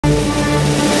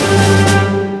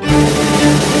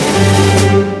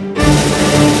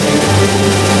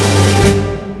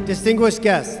distinguished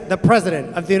guest, the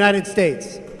President of the United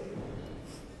States.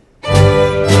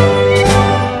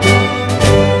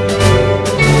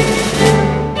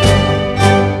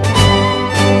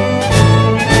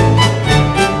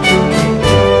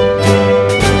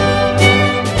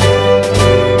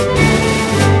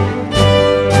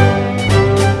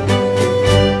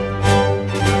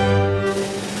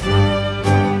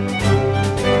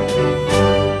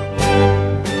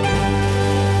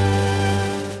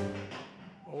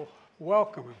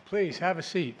 Welcome, and please have a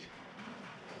seat.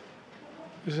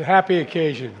 This is a happy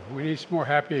occasion. We need some more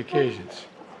happy occasions.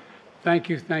 Thank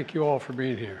you all for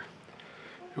being here.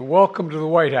 And welcome to the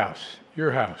White House,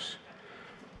 your house.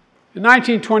 In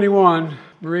 1921,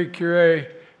 Marie Curie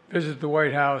visited the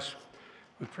White House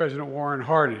with President Warren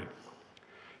Harding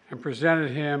and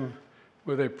presented him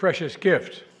with a precious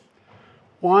gift,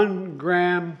 1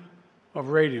 gram of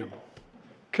radium,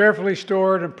 carefully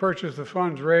stored and purchased with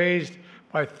funds raised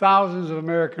by thousands of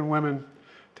American women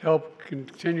to help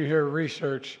continue her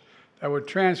research that would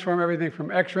transform everything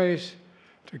from X-rays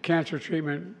to cancer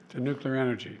treatment to nuclear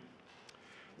energy.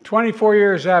 24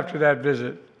 years after that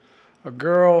visit, a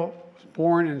girl was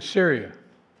born in Syria.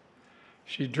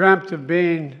 She dreamt of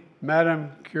being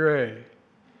Madame Curie,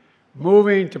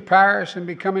 moving to Paris and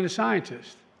becoming a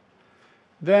scientist.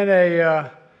 Then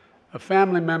a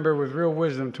family member with real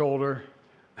wisdom told her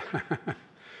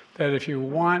that if you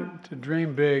want to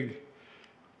dream big,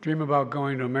 dream about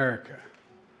going to America.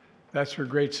 That's where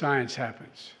great science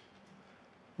happens.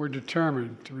 We're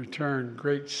determined to return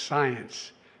great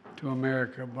science to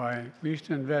America we used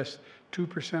to invest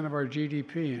 2% of our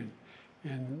GDP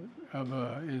in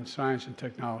science and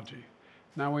technology.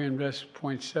 Now we invest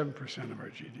 0.7% of our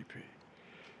GDP.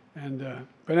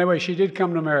 But anyway, she did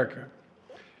come to America,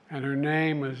 and her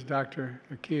name was Dr.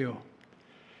 Akil.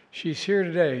 She's here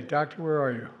today. Doctor, where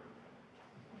are you?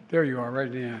 There you are, right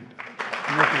at the end.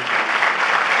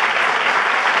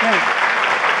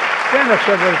 Stand up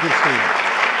so everybody can see you.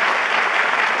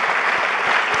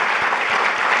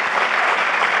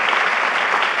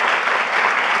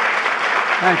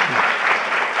 Thank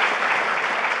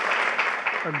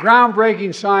you. A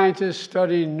groundbreaking scientist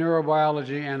studying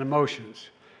neurobiology and emotions.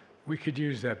 We could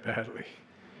use that badly.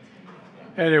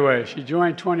 Anyway, she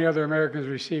joined 20 other Americans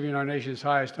receiving our nation's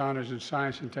highest honors in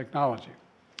science and technology.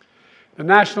 The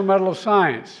National Medal of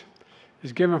Science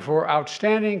is given for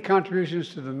outstanding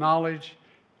contributions to knowledge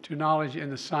in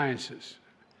the sciences,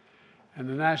 and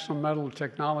the National Medal of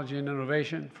Technology and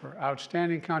Innovation for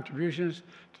outstanding contributions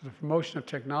to the promotion of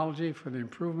technology for the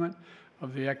improvement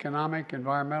of the economic,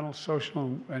 environmental,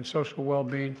 social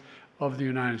well-being of the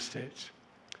United States.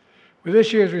 With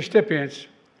this year's recipients,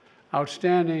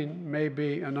 outstanding may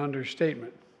be an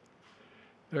understatement.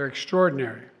 They're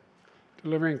extraordinary,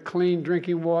 delivering clean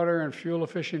drinking water and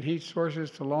fuel-efficient heat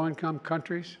sources to low-income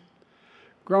countries,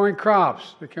 growing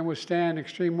crops that can withstand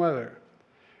extreme weather,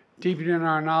 deepening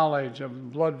our knowledge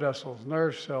of blood vessels,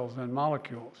 nerve cells, and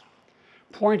molecules,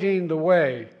 pointing the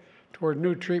way toward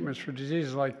new treatments for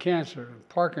diseases like cancer,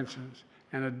 Parkinson's,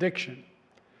 and addiction,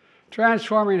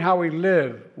 transforming how we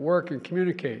live, work, and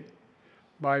communicate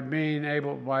by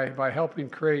helping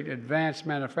create advanced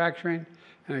manufacturing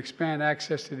and expand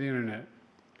access to the internet,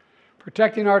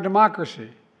 protecting our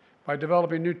democracy by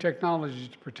developing new technologies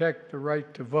to protect the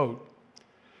right to vote,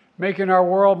 making our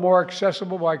world more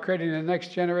accessible by creating the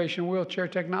next generation wheelchair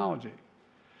technology,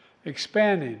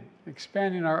 expanding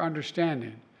our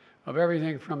understanding of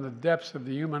everything from the depths of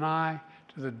the human eye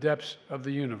to the depths of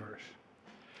the universe.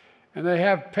 And they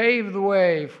have paved the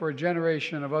way for a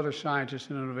generation of other scientists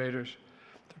and innovators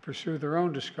to pursue their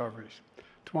own discoveries,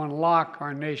 to unlock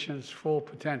our nation's full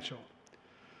potential.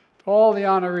 To all the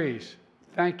honorees,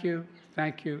 thank you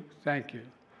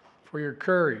for your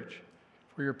courage,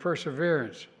 for your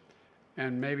perseverance,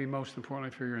 and maybe most importantly,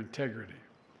 for your integrity.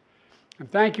 And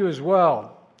thank you as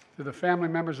well to the family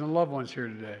members and loved ones here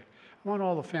today. I want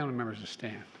all the family members to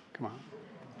stand. Come on.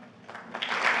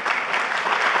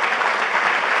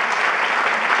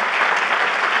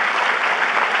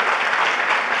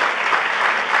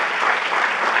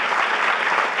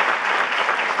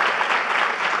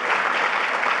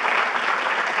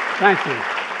 Thank you.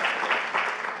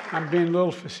 I'm being a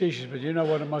little facetious, but you know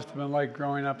what it must have been like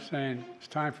growing up saying, it's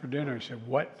time for dinner. I said,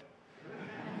 what?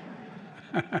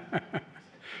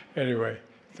 Anyway,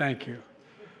 thank you.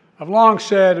 I've long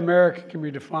said America can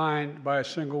be defined by a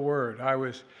single word. I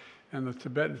was in the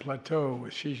Tibetan Plateau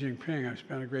with Xi Jinping. I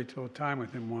spent a great deal of time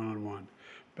with him one-on-one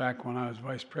back when I was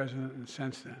vice president and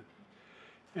since then.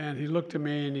 And he looked at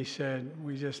me and he said,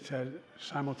 we just had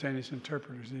simultaneous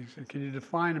interpreters. He said, can you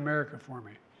define America for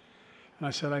me? And I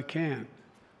said, I can.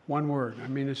 One word. I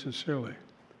mean it sincerely.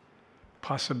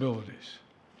 possibilities.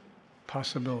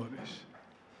 Possibilities.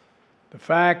 The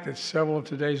fact that several of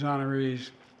today's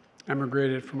honorees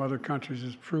emigrated from other countries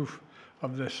is proof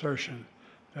of the assertion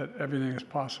that everything is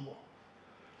possible.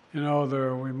 You know,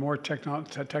 there will be more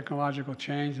technological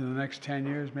change in the next 10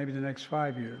 years, maybe the next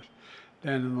 5 years,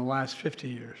 than in the last 50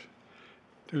 years,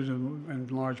 due to, in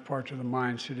large part, to the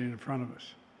mind sitting in front of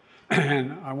us.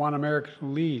 And I want America to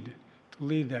lead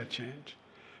that change.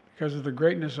 Because of the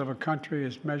greatness of a country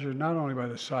is measured not only by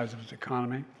the size of its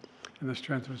economy and the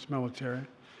strength of its military,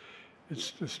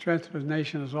 the strength of a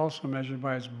nation is also measured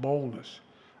by its boldness,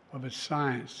 of its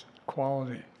science,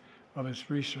 quality of its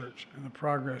research, and the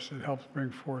progress it helps bring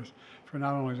forth for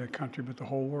not only the country but the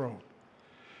whole world.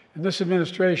 In this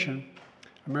administration,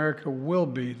 America will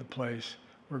be the place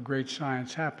where great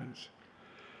science happens.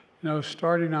 You know,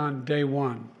 starting on day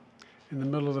one, in the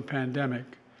middle of the pandemic,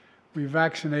 we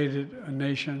vaccinated a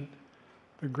nation,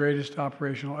 the greatest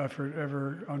operational effort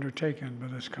ever undertaken by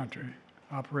this country,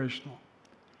 operational.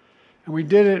 And we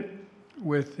did it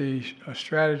with a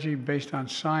strategy based on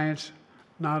science,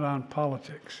 not on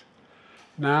politics.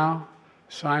 Now,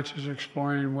 scientists are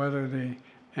exploring whether the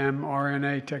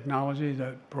mRNA technology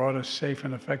that brought us safe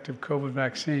and effective COVID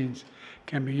vaccines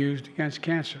can be used against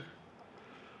cancer.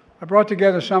 I brought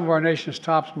together some of our nation's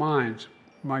top minds,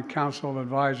 my Council of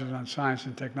Advisors on Science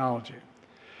and Technology,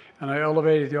 and I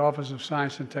elevated the Office of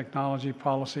Science and Technology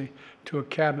Policy to a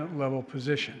cabinet-level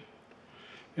position.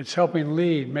 It's helping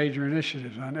lead major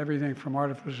initiatives on everything from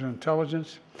artificial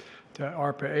intelligence to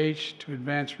ARPA-H to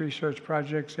Advanced Research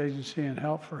Projects Agency and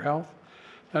Health for Health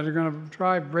that are going to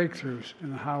drive breakthroughs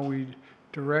in how we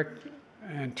direct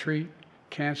and treat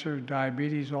cancer,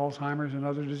 diabetes, Alzheimer's, and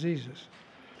other diseases.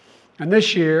 And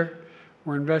this year,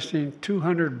 we're investing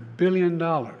 $200 billion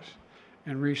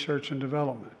in research and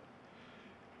development.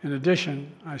 In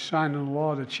addition, I signed into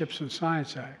law the CHIPS and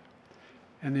Science Act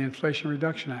and the Inflation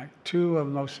Reduction Act, two of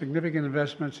the most significant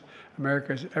investments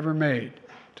America has ever made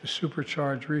to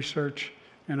supercharge research,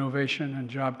 innovation, and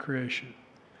job creation.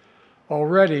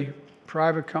 Already,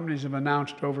 private companies have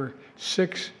announced over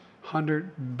 $600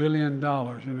 billion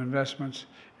in investments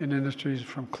in industries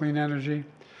from clean energy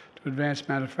to advanced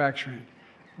manufacturing,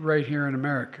 right here in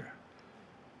America.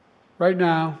 Right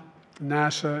now,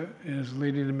 NASA is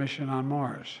leading a mission on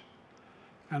Mars.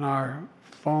 And our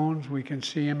phones, we can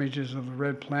see images of the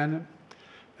red planet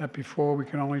that before we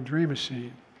could only dream of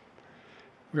seeing.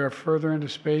 We are further into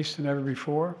space than ever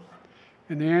before,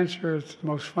 and the answer is the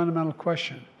most fundamental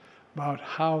question about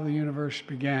how the universe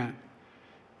began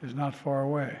is not far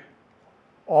away.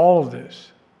 All of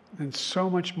this and so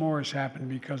much more has happened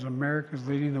because America is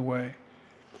leading the way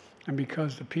and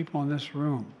because the people in this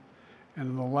room and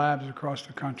in the labs across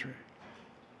the country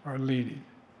are leading.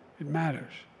 It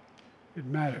matters. It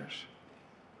matters.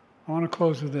 I want to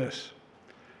close with this.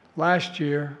 Last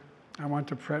year, I went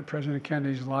to President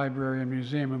Kennedy's Library and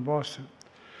Museum in Boston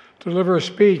to deliver a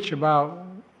speech about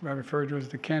what I referred to as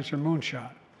the cancer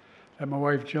moonshot that my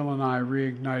wife Jill and I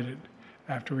reignited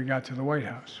after we got to the White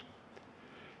House.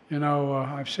 You know,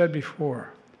 I've said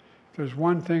before, if there's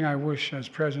one thing I wish as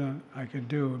president I could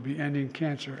do, it would be ending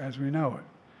cancer as we know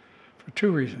it, for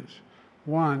two reasons.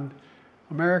 One,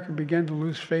 America began to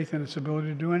lose faith in its ability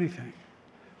to do anything.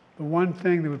 The one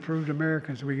thing that would prove to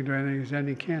Americans that we can do anything is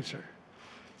ending cancer.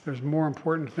 There's more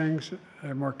important things that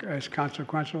are more as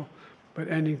consequential, but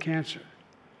ending cancer.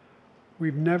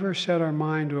 We've never set our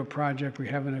mind to a project we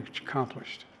haven't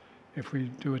accomplished if we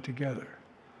do it together.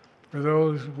 For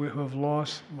those who have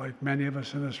lost, like many of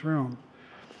us in this room,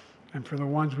 and for the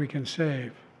ones we can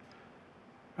save,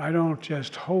 I don't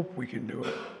just hope we can do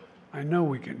it. I know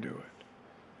we can do it.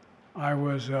 I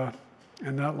was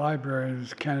in that library, it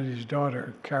was Kennedy's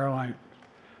daughter, Caroline,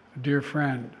 a dear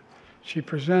friend. She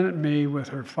presented me with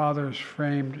her father's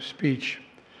framed speech,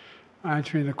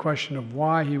 answering the question of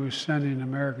why he was sending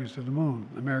America to the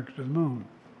moon.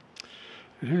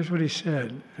 And here's what he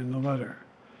said in the letter.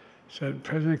 He said,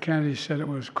 President Kennedy said it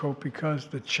was, quote, because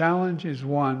the challenge is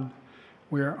one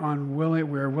we are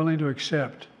willing to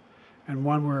accept, and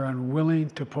one we're unwilling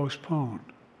to postpone,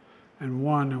 and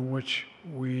one in which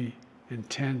we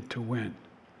intend to win.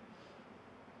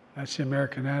 That's the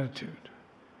American attitude.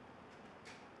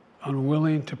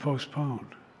 Unwilling to postpone.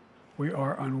 We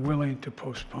are unwilling to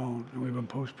postpone, and we've been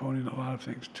postponing a lot of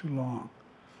things too long.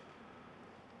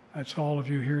 That's all of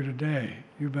you here today.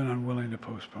 You've been unwilling to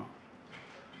postpone.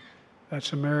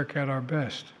 That's America at our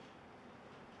best.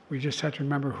 We just have to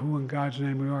remember who in God's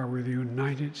name we are. We're the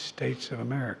United States of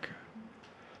America.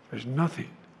 There's nothing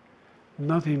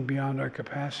beyond our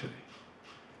capacity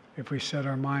if we set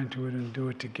our mind to it and do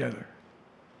it together.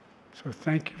 So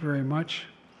thank you very much.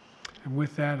 And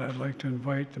with that, I'd like to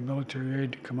invite the military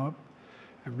aide to come up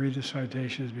and read the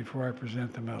citations before I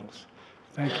present the medals.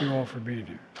 Thank you all for being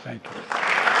here. Thank you.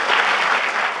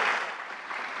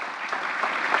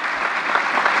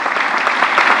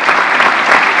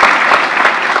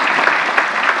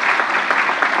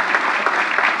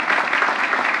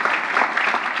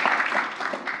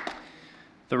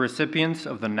 The recipients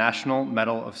of the National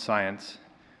Medal of Science: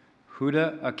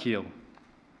 Huda Akil.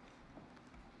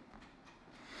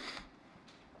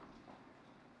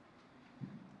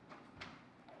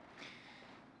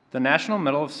 The National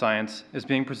Medal of Science is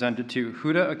being presented to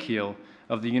Huda Akil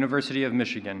of the University of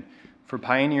Michigan for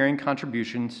pioneering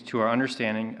contributions to our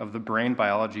understanding of the brain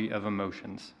biology of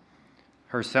emotions.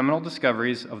 Her seminal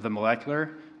discoveries of the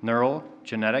molecular, neural,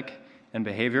 genetic, and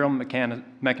behavioral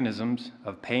mechanisms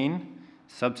of pain,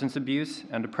 substance abuse,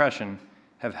 and depression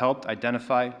have helped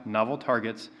identify novel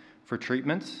targets for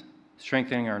treatments,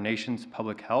 strengthening our nation's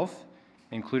public health,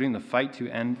 including the fight to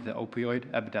end the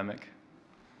opioid epidemic.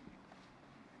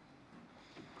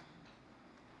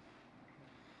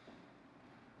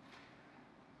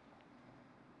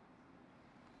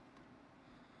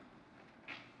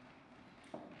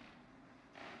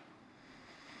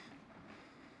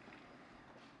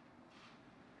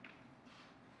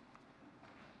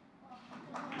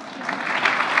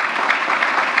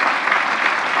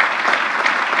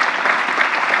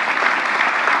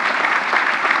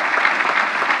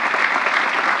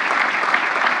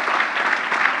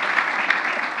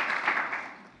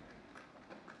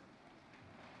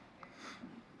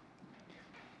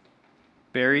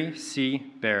 Barry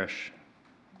C. Barish.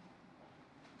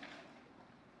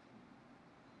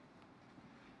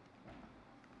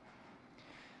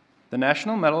 The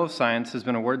National Medal of Science has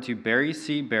been awarded to Barry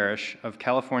C. Barish of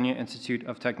California Institute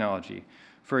of Technology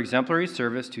for exemplary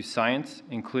service to science,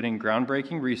 including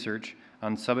groundbreaking research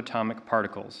on subatomic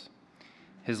particles.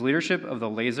 His leadership of the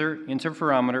Laser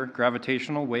Interferometer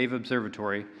Gravitational Wave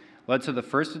Observatory led to the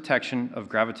first detection of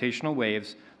gravitational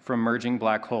waves from merging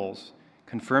black holes,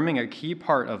 confirming a key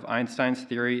part of Einstein's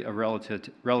theory of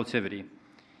relativity.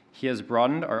 He has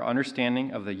broadened our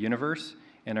understanding of the universe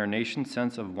and our nation's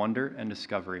sense of wonder and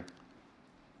discovery.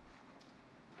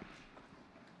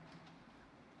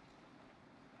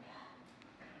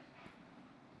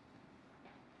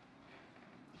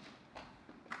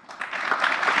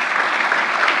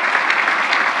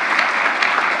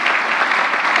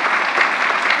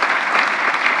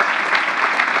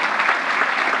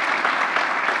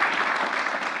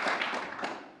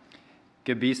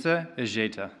 Gebisa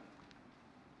Ejeta.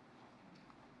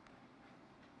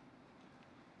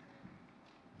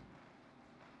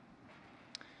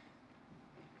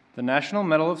 The National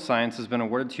Medal of Science has been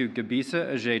awarded to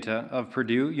Gebisa Ejeta of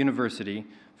Purdue University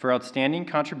for outstanding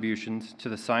contributions to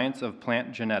the science of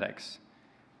plant genetics.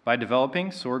 By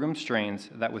developing sorghum strains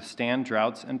that withstand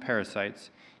droughts and parasites,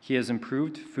 he has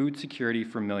improved food security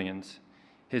for millions.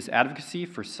 His advocacy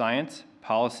for science,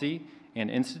 policy, and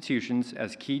institutions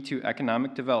as key to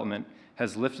economic development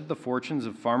has lifted the fortunes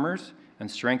of farmers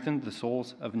and strengthened the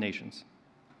souls of nations.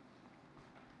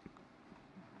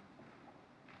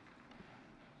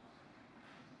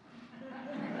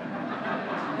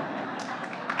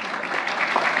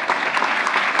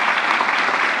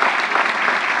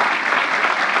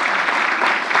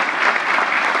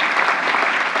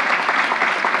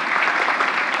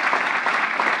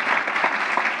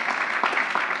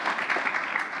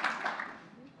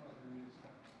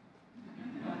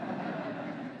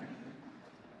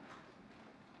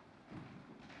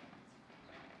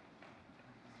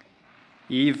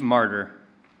 Eve Martyr.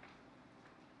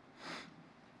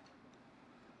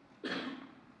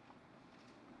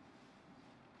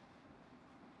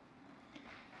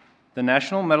 The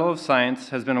National Medal of Science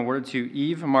has been awarded to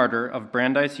Eve Martyr of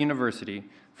Brandeis University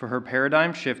for her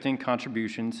paradigm-shifting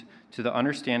contributions to the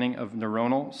understanding of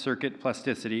neuronal circuit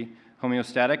plasticity,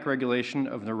 homeostatic regulation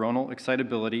of neuronal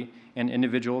excitability, and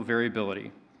individual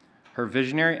variability. Her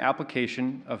visionary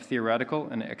application of theoretical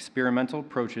and experimental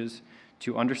approaches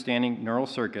to understanding neural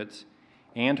circuits,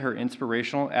 and her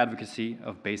inspirational advocacy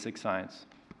of basic science.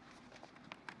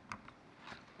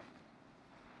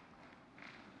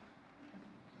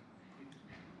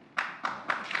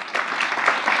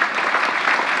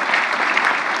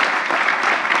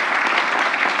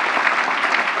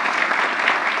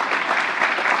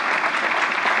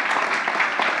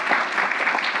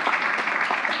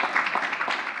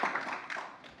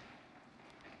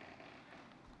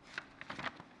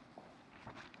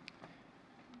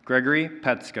 Gregory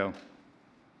Petsko.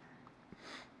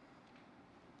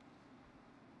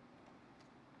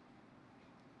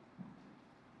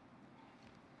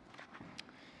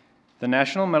 The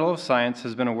National Medal of Science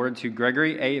has been awarded to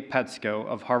Gregory A. Petsko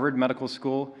of Harvard Medical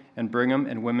School and Brigham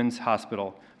and Women's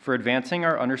Hospital for advancing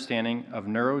our understanding of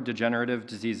neurodegenerative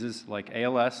diseases like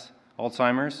ALS,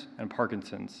 Alzheimer's, and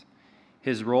Parkinson's.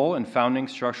 His role in founding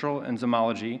structural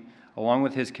enzymology, along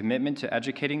with his commitment to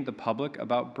educating the public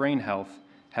about brain health,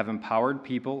 have empowered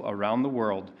people around the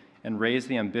world and raised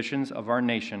the ambitions of our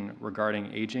nation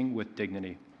regarding aging with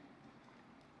dignity.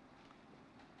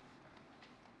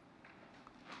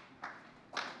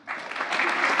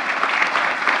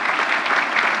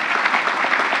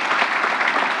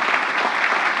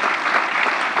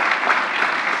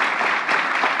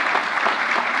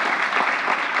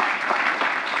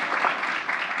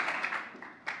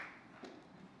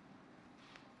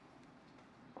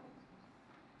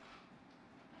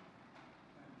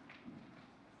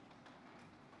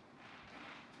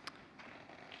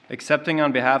 Accepting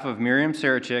on behalf of Miriam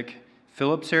Sarachik,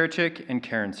 Philip Sarachik, and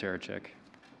Karen Sarachik.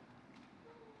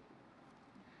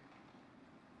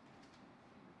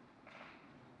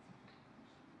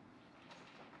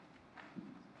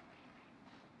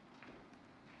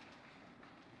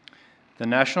 The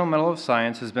National Medal of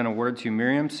Science has been awarded to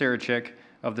Miriam Sarachik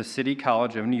of the City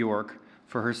College of New York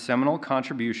for her seminal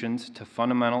contributions to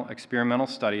fundamental experimental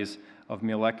studies of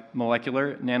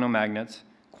molecular nanomagnets,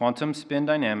 quantum spin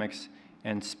dynamics,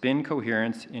 and spin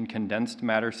coherence in condensed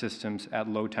matter systems at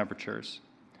low temperatures.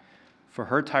 For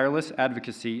her tireless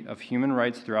advocacy of human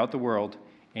rights throughout the world,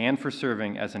 and for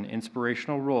serving as an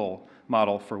inspirational role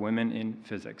model for women in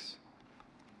physics.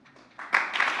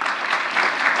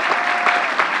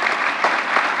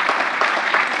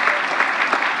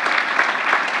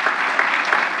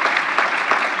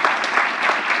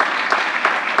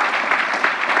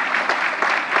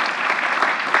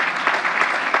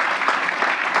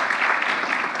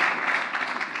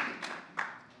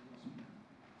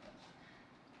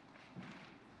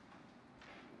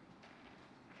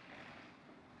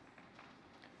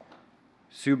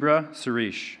 Subra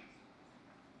Suresh.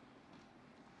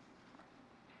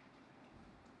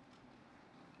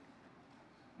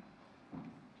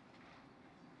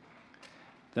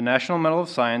 The National Medal of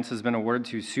Science has been awarded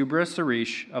to Subra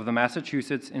Suresh of the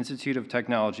Massachusetts Institute of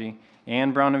Technology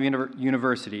and Brown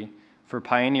University for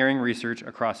pioneering research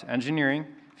across engineering,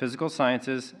 physical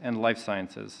sciences, and life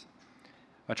sciences.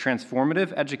 A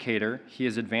transformative educator, he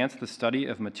has advanced the study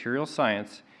of material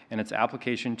science and its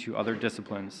application to other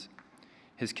disciplines.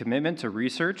 His commitment to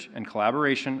research and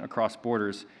collaboration across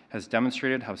borders has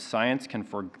demonstrated how science can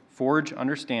forge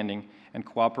understanding and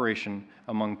cooperation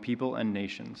among people and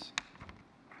nations.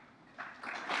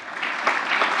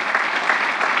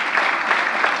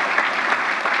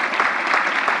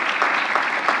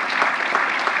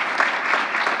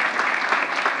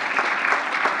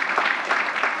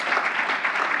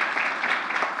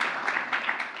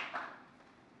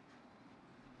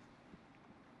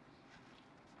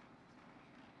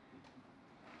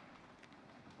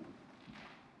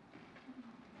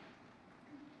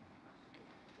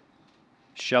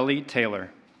 Shelley Taylor.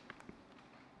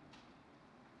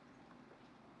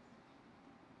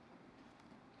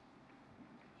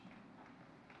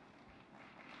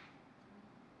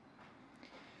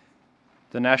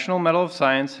 The National Medal of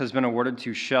Science has been awarded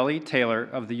to Shelley Taylor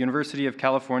of the University of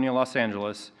California, Los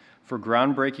Angeles for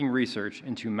groundbreaking research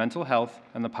into mental health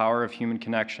and the power of human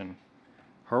connection.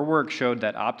 Her work showed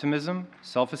that optimism,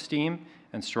 self-esteem,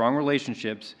 and strong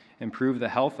relationships improve the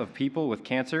health of people with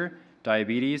cancer,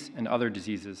 diabetes, and other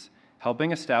diseases,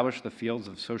 helping establish the fields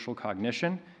of social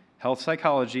cognition, health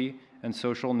psychology, and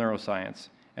social neuroscience,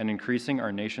 and increasing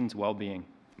our nation's well-being.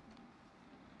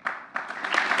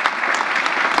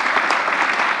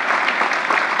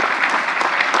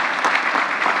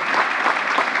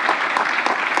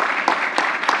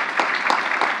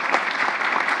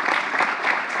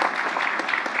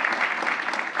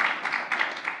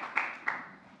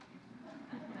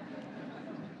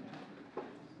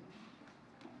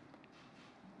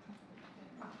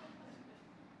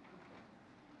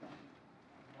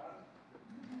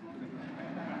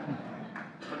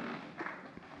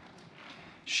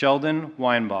 Sheldon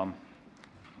Weinbaum.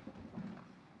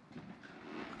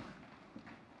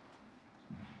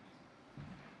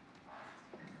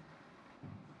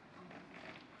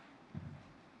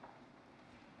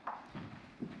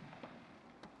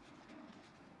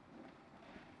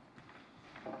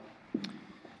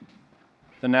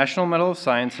 The National Medal of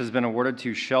Science has been awarded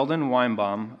to Sheldon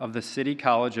Weinbaum of the City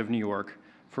College of New York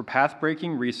for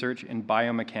path-breaking research in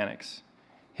biomechanics.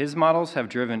 His models have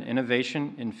driven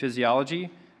innovation in physiology,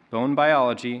 bone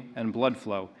biology, and blood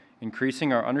flow,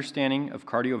 increasing our understanding of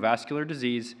cardiovascular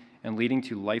disease and leading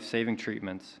to life-saving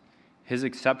treatments. His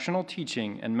exceptional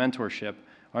teaching and mentorship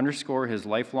underscore his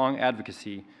lifelong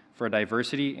advocacy for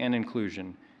diversity and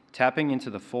inclusion, tapping into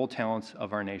the full talents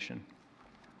of our nation.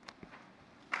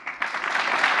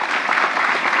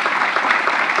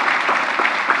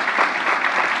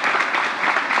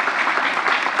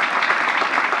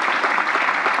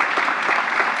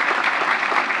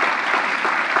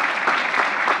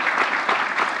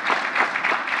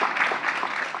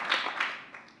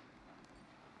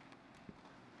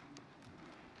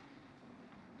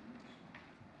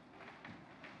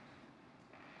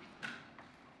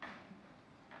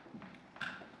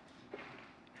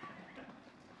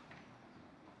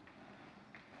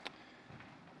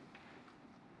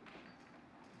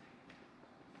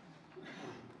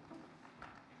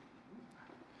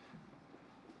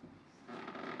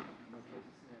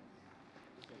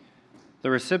 The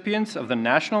recipients of the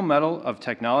National Medal of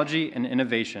Technology and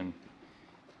Innovation: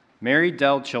 Mary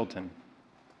Dell Chilton.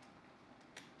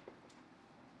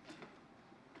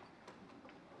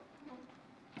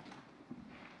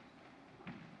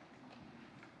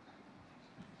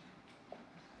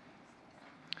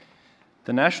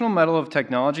 The National Medal of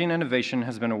Technology and Innovation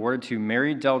has been awarded to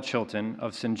Mary Dell Chilton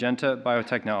of Syngenta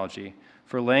Biotechnology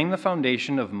for laying the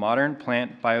foundation of modern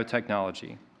plant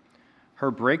biotechnology. Her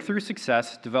breakthrough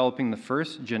success developing the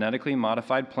first genetically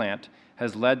modified plant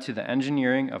has led to the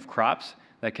engineering of crops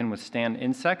that can withstand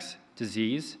insects,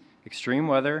 disease, extreme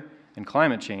weather, and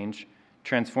climate change,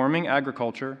 transforming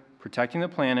agriculture, protecting the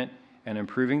planet, and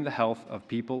improving the health of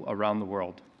people around the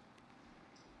world.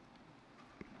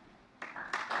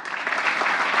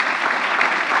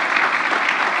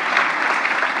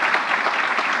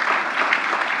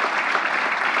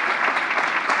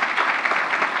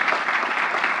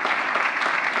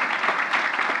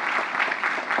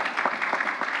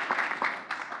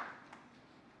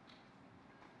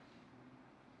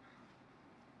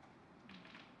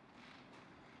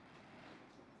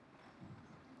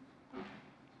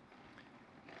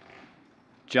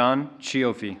 John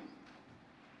Chioffi.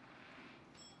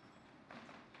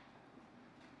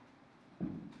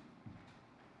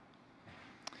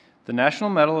 The National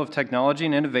Medal of Technology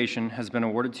and Innovation has been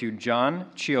awarded to John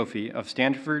Chioffi of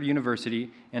Stanford University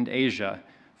and Asia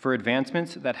for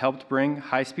advancements that helped bring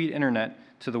high-speed internet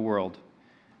to the world.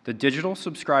 The digital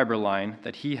subscriber line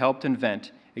that he helped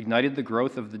invent ignited the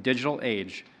growth of the digital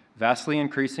age, vastly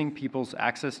increasing people's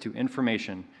access to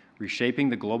information, reshaping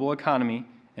the global economy,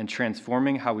 and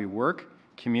transforming how we work,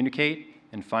 communicate,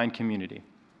 and find community.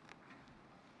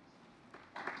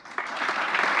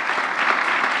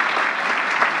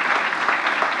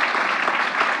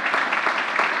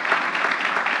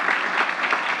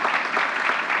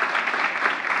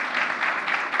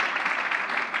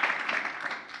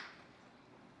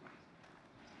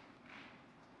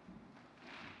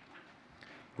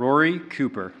 Rory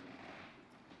Cooper.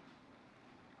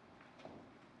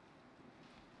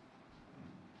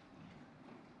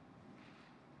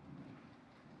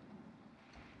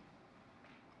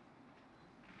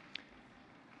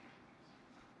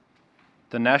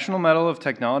 The National Medal of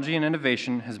Technology and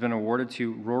Innovation has been awarded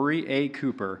to Rory A.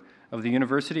 Cooper of the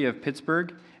University of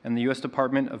Pittsburgh and the U.S.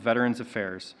 Department of Veterans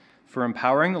Affairs for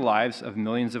empowering the lives of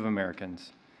millions of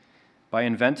Americans. By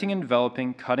inventing and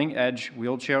developing cutting-edge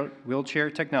wheelchair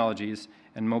technologies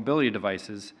and mobility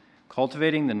devices,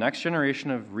 cultivating the next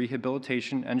generation of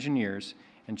rehabilitation engineers,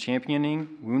 and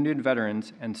championing wounded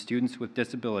veterans and students with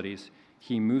disabilities,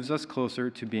 he moves us closer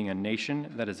to being a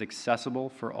nation that is accessible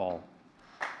for all.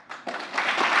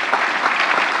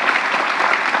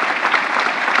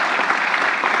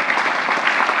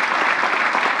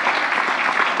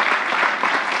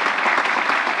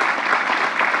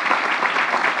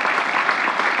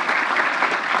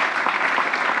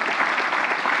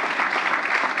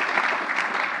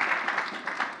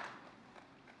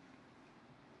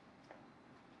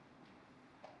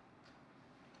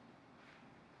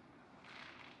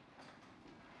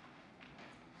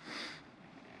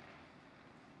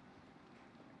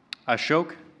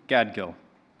 Ashok Gadgil.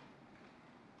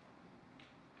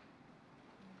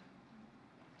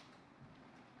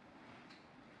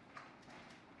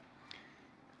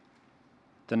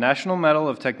 The National Medal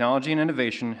of Technology and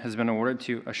Innovation has been awarded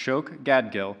to Ashok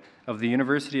Gadgil of the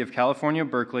University of California,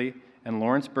 Berkeley and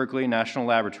Lawrence Berkeley National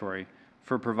Laboratory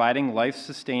for providing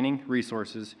life-sustaining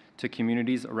resources to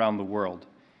communities around the world.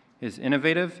 His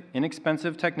innovative,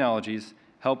 inexpensive technologies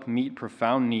help meet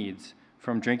profound needs,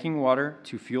 from drinking water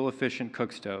to fuel-efficient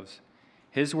cook stoves.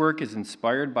 His work is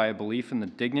inspired by a belief in the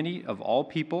dignity of all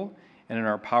people and in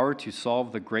our power to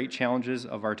solve the great challenges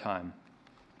of our time.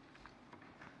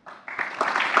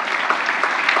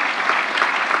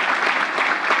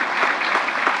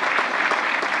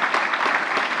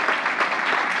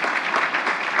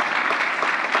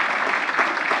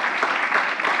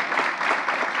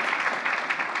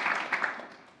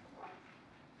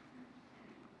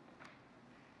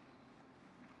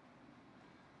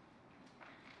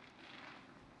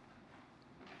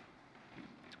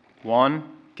 Juan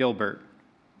Gilbert.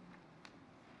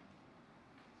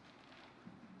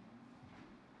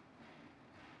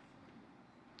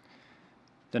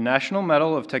 The National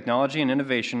Medal of Technology and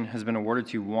Innovation has been awarded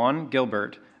to Juan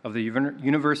Gilbert of the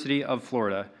University of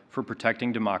Florida for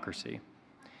protecting democracy.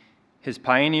 His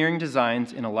pioneering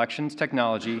designs in elections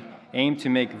technology aim to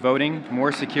make voting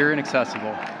more secure and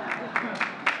accessible,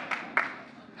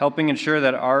 helping ensure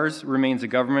that ours remains a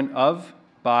government of,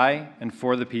 by, and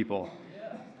for the people.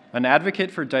 An advocate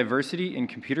for diversity in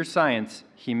computer science,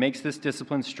 he makes this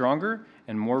discipline stronger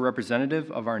and more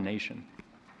representative of our nation.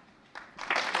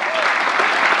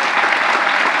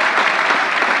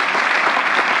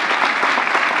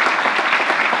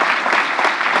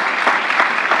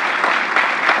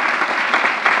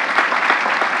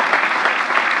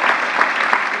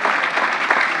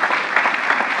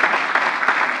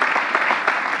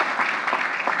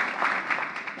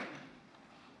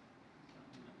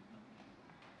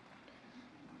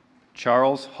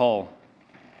 Charles Hull.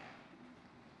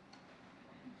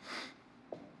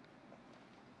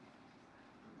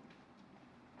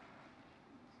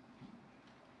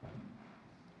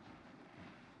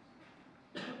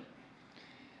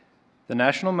 The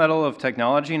National Medal of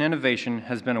Technology and Innovation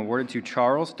has been awarded to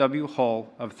Charles W.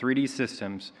 Hull of 3D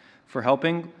Systems for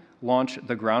helping launch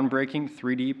the groundbreaking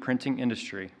 3D printing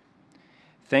industry.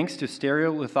 Thanks to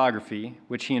stereolithography,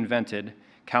 which he invented,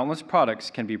 countless products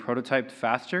can be prototyped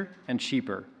faster and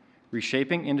cheaper,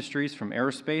 reshaping industries from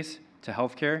aerospace to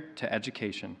healthcare to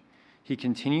education. He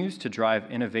continues to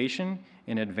drive innovation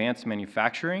in advanced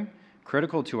manufacturing,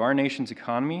 critical to our nation's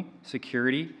economy,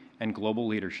 security, and global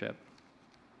leadership.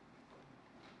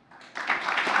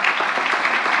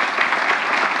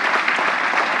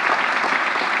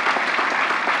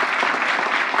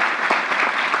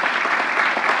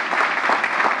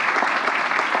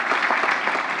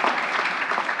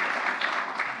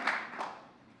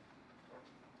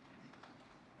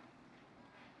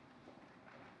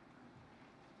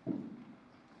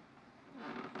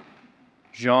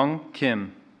 Jong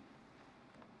Kim.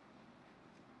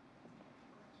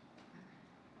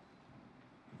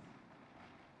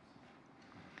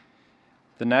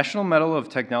 The National Medal of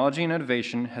Technology and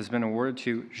Innovation has been awarded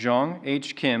to Jong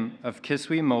H. Kim of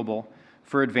Kisui Mobile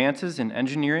for advances in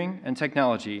engineering and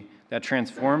technology that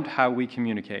transformed how we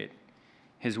communicate.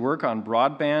 His work on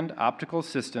broadband optical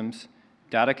systems,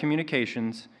 data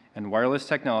communications, and wireless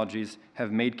technologies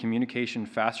have made communication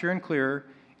faster and clearer,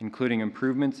 including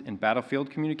improvements in battlefield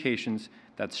communications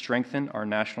that strengthen our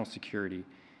national security.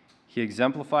 He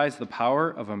exemplifies the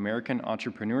power of American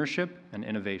entrepreneurship and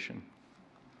innovation.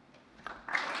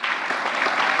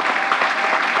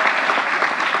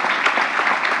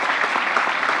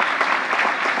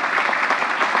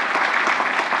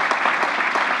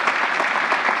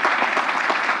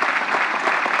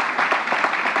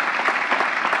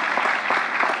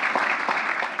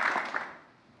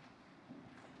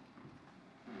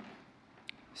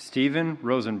 Steven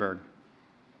Rosenberg.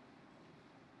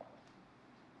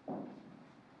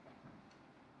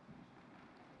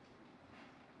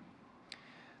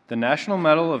 The National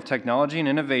Medal of Technology and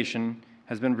Innovation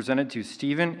has been presented to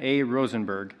Steven A.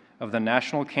 Rosenberg of the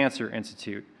National Cancer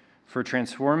Institute for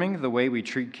transforming the way we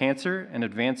treat cancer and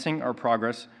advancing our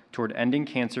progress toward ending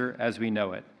cancer as we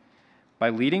know it. By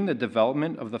leading the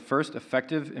development of the first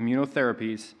effective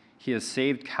immunotherapies, he has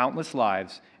saved countless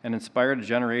lives and inspired a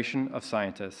generation of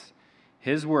scientists.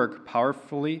 His work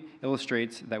powerfully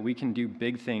illustrates that we can do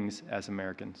big things as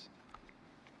Americans.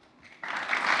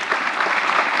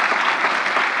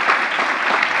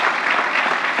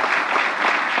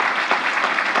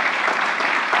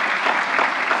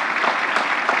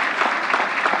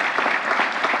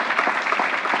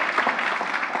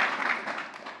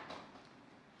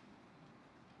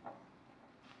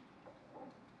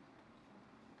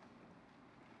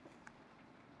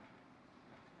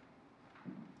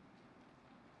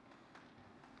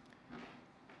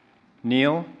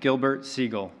 Neil Gilbert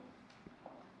Siegel.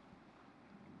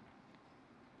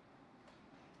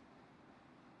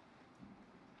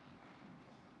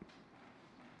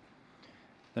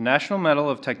 The National Medal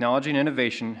of Technology and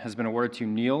Innovation has been awarded to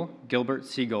Neil Gilbert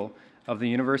Siegel of the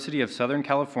University of Southern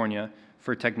California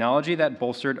for technology that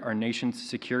bolstered our nation's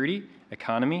security,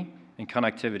 economy, and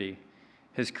connectivity.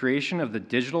 His creation of the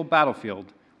digital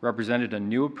battlefield represented a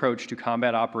new approach to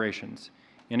combat operations,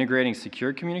 integrating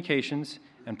secure communications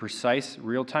and precise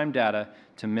real-time data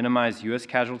to minimize U.S.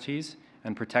 casualties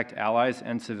and protect allies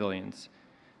and civilians.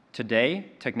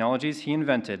 Today, technologies he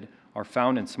invented are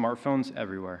found in smartphones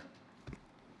everywhere.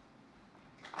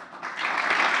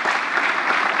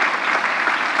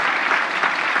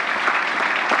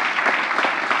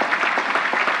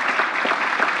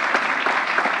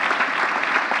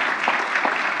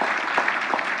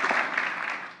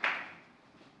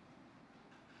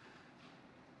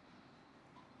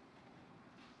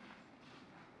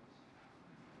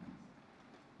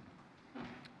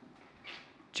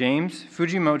 James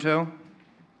Fujimoto,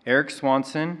 Eric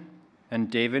Swanson, and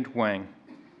David Wang.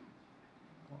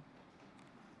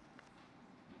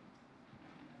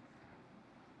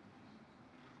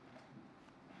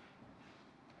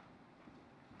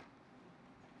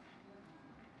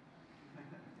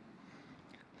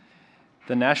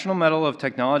 The National Medal of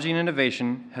Technology and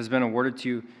Innovation has been awarded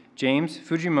to James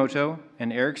Fujimoto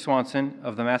and Eric Swanson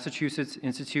of the Massachusetts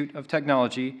Institute of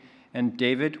Technology and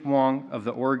David Wang of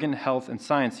the Oregon Health and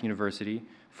Science University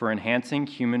for enhancing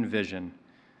human vision.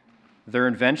 Their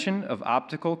invention of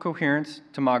optical coherence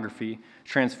tomography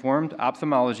transformed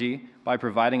ophthalmology by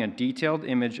providing a detailed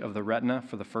image of the retina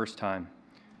for the first time.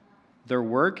 Their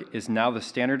work is now the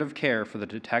standard of care for the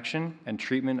detection and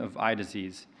treatment of eye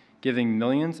disease, giving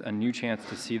millions a new chance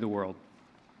to see the world.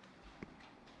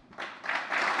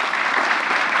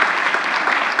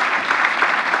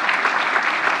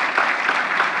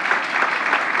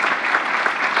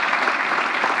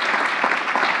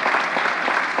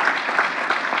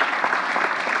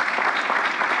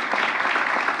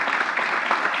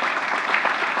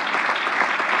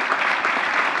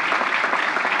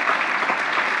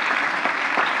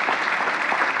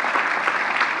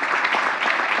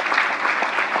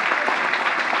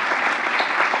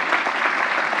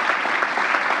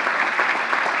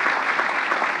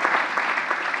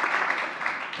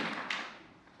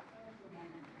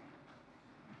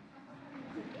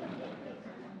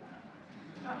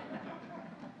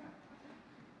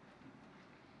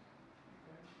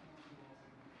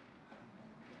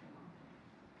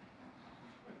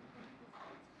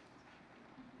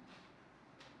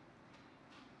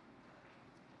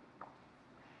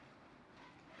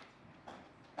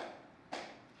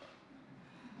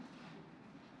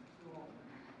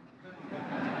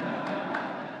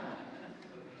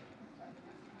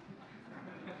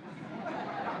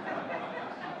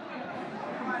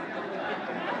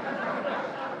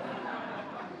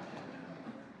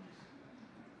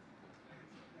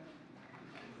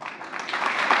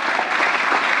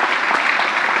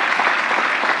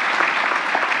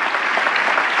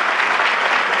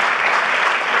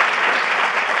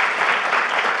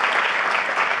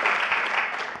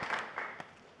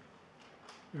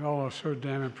 You all are so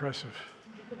damn impressive.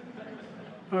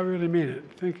 I really mean it.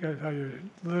 Think of how you're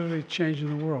literally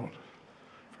changing the world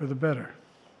for the better.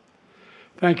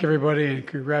 Thank you, everybody, and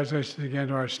congratulations again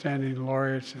to our standing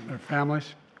laureates and their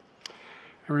families.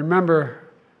 And remember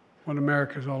what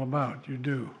America is all about. You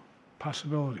do.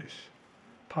 Possibilities.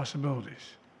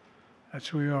 Possibilities. That's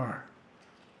who we are.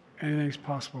 Anything's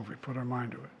possible if we put our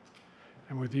mind to it.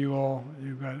 And with you all,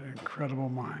 you've got incredible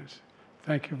minds.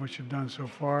 Thank you for what you've done so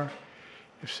far.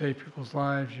 You've saved people's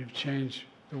lives. You've changed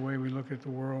the way we look at the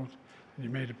world, and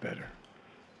you made it better.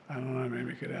 I don't know, maybe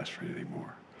we could ask for anything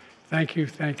more. Thank you,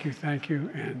 thank you, thank you,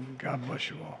 and God bless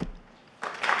you all.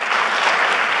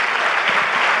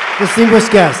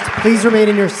 Distinguished guests, please remain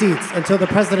in your seats until the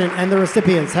President and the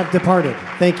recipients have departed.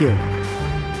 Thank you.